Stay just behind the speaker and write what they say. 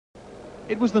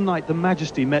It was the night the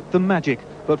Majesty met the Magic,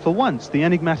 but for once the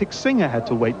enigmatic singer had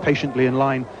to wait patiently in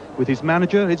line with his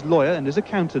manager, his lawyer and his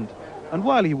accountant. And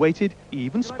while he waited, he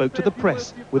even spoke to the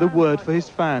press with a word for his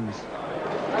fans.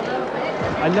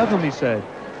 I love him, he said.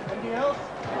 Anything else?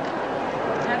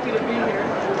 Happy to be here.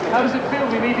 How does it feel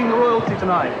to be meeting the royalty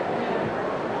tonight?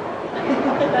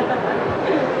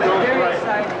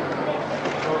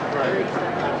 Very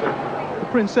exciting. The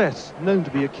princess, known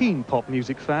to be a keen pop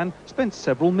music fan, spent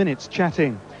several minutes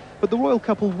chatting. But the royal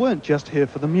couple weren't just here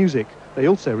for the music. They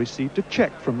also received a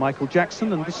cheque from Michael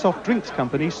Jackson and the soft drinks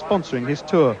company sponsoring his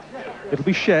tour. It'll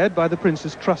be shared by the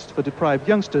Prince's Trust for Deprived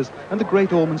Youngsters and the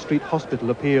Great Ormond Street Hospital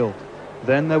Appeal.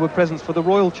 Then there were presents for the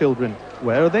royal children.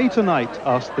 Where are they tonight?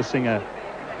 Asked the singer.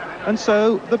 And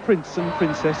so the prince and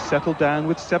princess settled down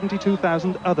with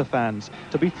 72,000 other fans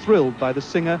to be thrilled by the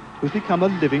singer who's become a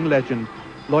living legend.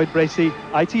 Lloyd Bracey,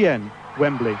 ITN,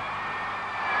 Wembley.